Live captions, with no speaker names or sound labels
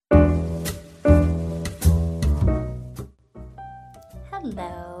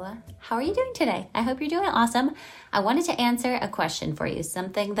Hello. How are you doing today? I hope you're doing awesome. I wanted to answer a question for you,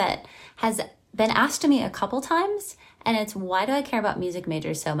 something that has been asked to me a couple times, and it's why do I care about music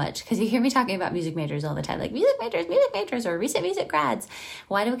majors so much? Because you hear me talking about music majors all the time, like music majors, or recent music grads.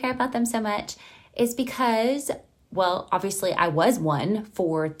 Why do I care about them so much? It's because, well, obviously I was one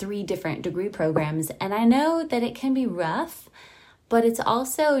for 3 different degree programs, and I know that it can be rough. But it's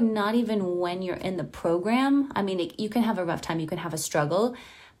also not even when you're in the program. I mean, you can have a rough time, you can have a struggle,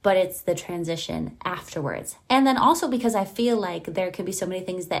 but it's the transition afterwards. And then also because I feel like there can be so many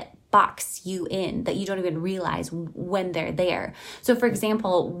things that box you in that you don't even realize when they're there. So for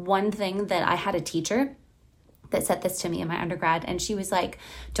example, one thing that I had a teacher that said this to me in my undergrad, and she was like,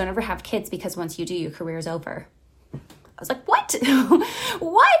 don't ever have kids because once you do, your career is over. I was like, what?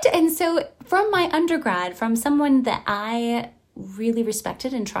 What? And so from my undergrad, from someone that I really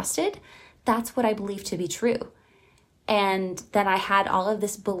respected and trusted, that's what I believed to be true. And then I had all of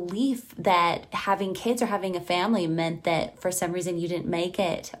this belief that having kids or having a family meant that for some reason you didn't make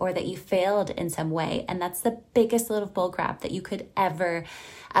it or that you failed in some way. And that's the biggest little bullcrap that you could ever,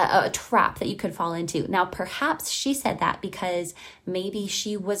 a trap that you could fall into. Now, perhaps she said that because maybe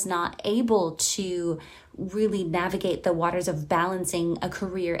she was not able to really navigate the waters of balancing a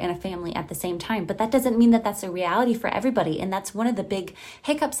career and a family at the same time. But that doesn't mean that that's a reality for everybody. And that's one of the big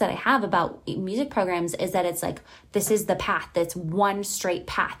hiccups that I have about music programs is that it's like, this is the path. That's one straight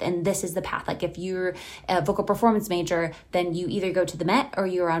path. And this is the path. Like if you're a vocal performance major, then you either go to the Met or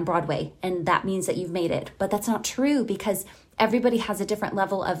you're on Broadway. And that means that you've made it. But that's not true because everybody has a different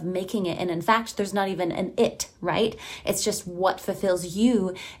level of making it. And in fact, there's not even an it, right? It's just what fulfills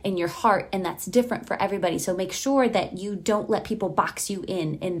you in your heart. And that's different for everybody. So make sure that you don't let people box you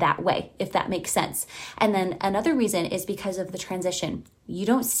in that way, if that makes sense. And then another reason is because of the transition. You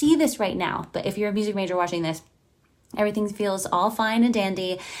don't see this right now, but if you're a music major watching this, everything feels all fine and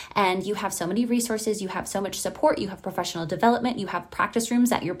dandy, and you have so many resources, you have so much support, you have professional development, you have practice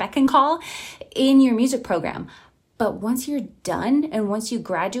rooms at your beck and call in your music program. But once you're done and once you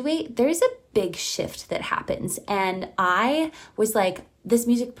graduate, there's a big shift that happens. And I was like, this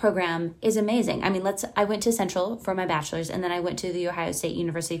music program is amazing. I mean, I went to Central for my bachelor's, and then I went to the Ohio State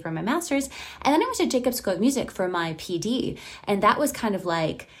University for my master's, and then I went to Jacobs School of Music for my PD. And that was kind of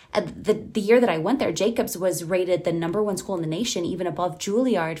like, the year that I went there, Jacobs was rated the #1 school in the nation, even above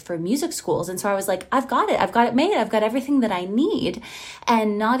Juilliard for music schools. And so I was like, I've got it made. I've got everything that I need.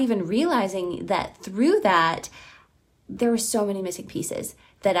 And not even realizing that through that, there were so many missing pieces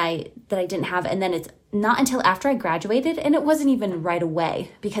that I didn't have. And then it's not until after I graduated, and it wasn't even right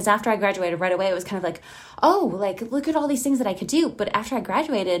away, because after I graduated right away, it was kind of like, oh, like, look at all these things that I could do. But after I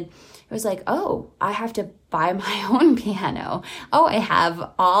graduated, it was like, oh, I have to buy my own piano. Oh, I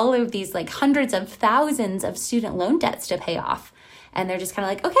have all of these like hundreds of thousands of student loan debts to pay off. And they're just kind of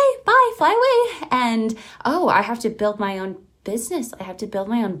like, okay, bye, fly away. And, oh, I have to build my own business. I have to build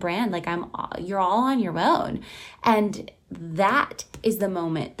my own brand. Like you're all on your own. And that is the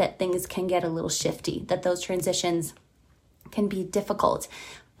moment that things can get a little shifty, that those transitions can be difficult.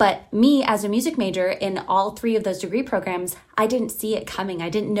 But me as a music major in all 3 of those degree programs, I didn't see it coming. I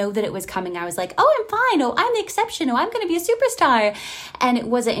didn't know that it was coming. I was like, oh, I'm fine. Oh, I'm the exception. Oh, I'm going to be a superstar. And it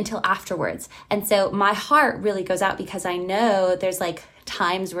wasn't until afterwards. And so my heart really goes out because I know there's like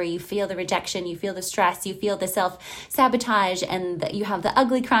times where you feel the rejection, you feel the stress, you feel the self-sabotage, and you have the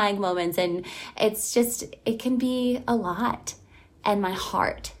ugly crying moments. And it's just, it can be a lot. And my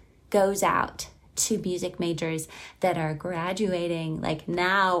heart goes out to music majors that are graduating like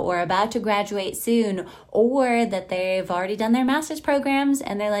now or about to graduate soon, or that they've already done their master's programs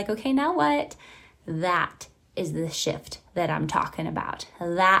and they're like, okay, now what? That is the shift that I'm talking about.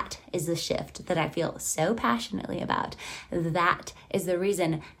 That is the shift that I feel so passionately about. That is the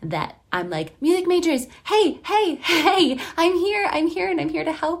reason that I'm like, music majors, hey, I'm here, and I'm here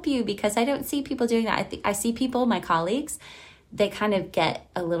to help you, because I don't see people doing that. I see people, my colleagues, they kind of get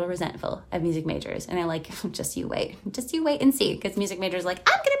a little resentful of music majors. And I'm like, just you wait and see. Because music majors are like,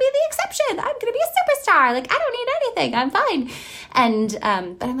 I'm going to be the exception. I'm going to be a superstar. Like, I don't need anything. I'm fine.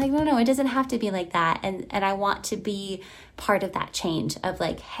 And, but I'm like, no, it doesn't have to be like that. And I want to be part of that change of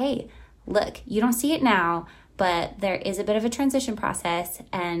like, hey, look, you don't see it now, but there is a bit of a transition process,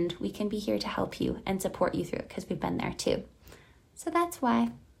 and we can be here to help you and support you through it because we've been there too. So that's why,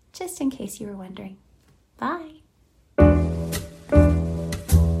 just in case you were wondering. Bye.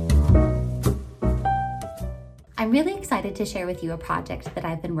 I'm really excited to share with you a project that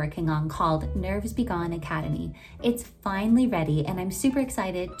I've been working on called Nerves Be Gone Academy. It's finally ready, and I'm super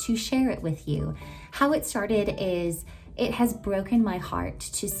excited to share it with you. How it started is it has broken my heart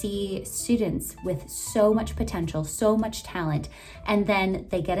to see students with so much potential, so much talent, and then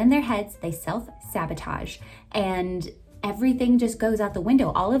they get in their heads, they self-sabotage, and everything just goes out the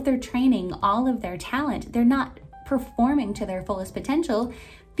window. All of their training, all of their talent, they're not performing to their fullest potential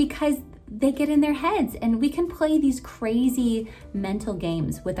because they get in their heads. And we can play these crazy mental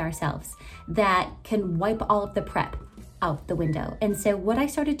games with ourselves that can wipe all of the prep out the window. And so what I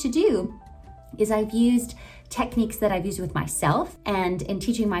started to do is I've used techniques that I've used with myself and in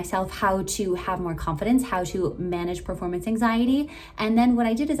teaching myself how to have more confidence, how to manage performance anxiety. And then what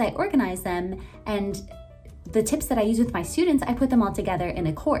I did is I organized them, and the tips that I use with my students, I put them all together in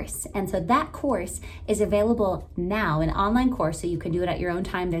a course. And so that course is available now, an online course, so you can do it at your own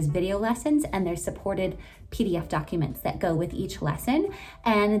time. There's video lessons and there's supported PDF documents that go with each lesson,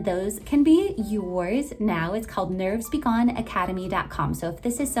 and those can be yours now. It's called nervesbegoneacademy.com. So if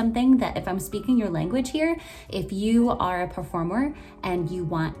this is something that, if I'm speaking your language here, if you are a performer and you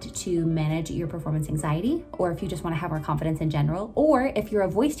want to manage your performance anxiety, or if you just want to have more confidence in general, or if you're a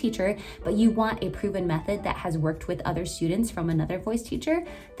voice teacher but you want a proven method that has worked with other students from another voice teacher,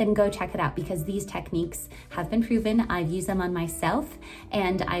 then go check it out, because these techniques have been proven. I've used them on myself,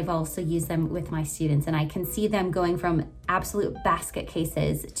 and I've also used them with my students, and I can see them going from absolute basket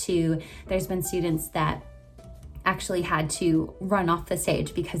cases to, there's been students that actually had to run off the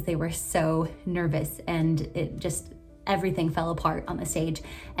stage because they were so nervous, and it just, everything fell apart on the stage.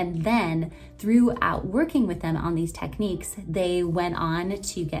 And then throughout working with them on these techniques, they went on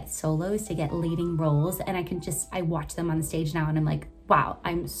to get solos, to get leading roles. And I watch them on the stage now and I'm like, wow,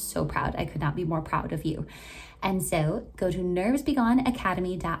 I'm so proud. I could not be more proud of you. And so go to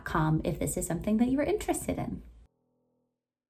nervesbegoneacademy.com if this is something that you're interested in.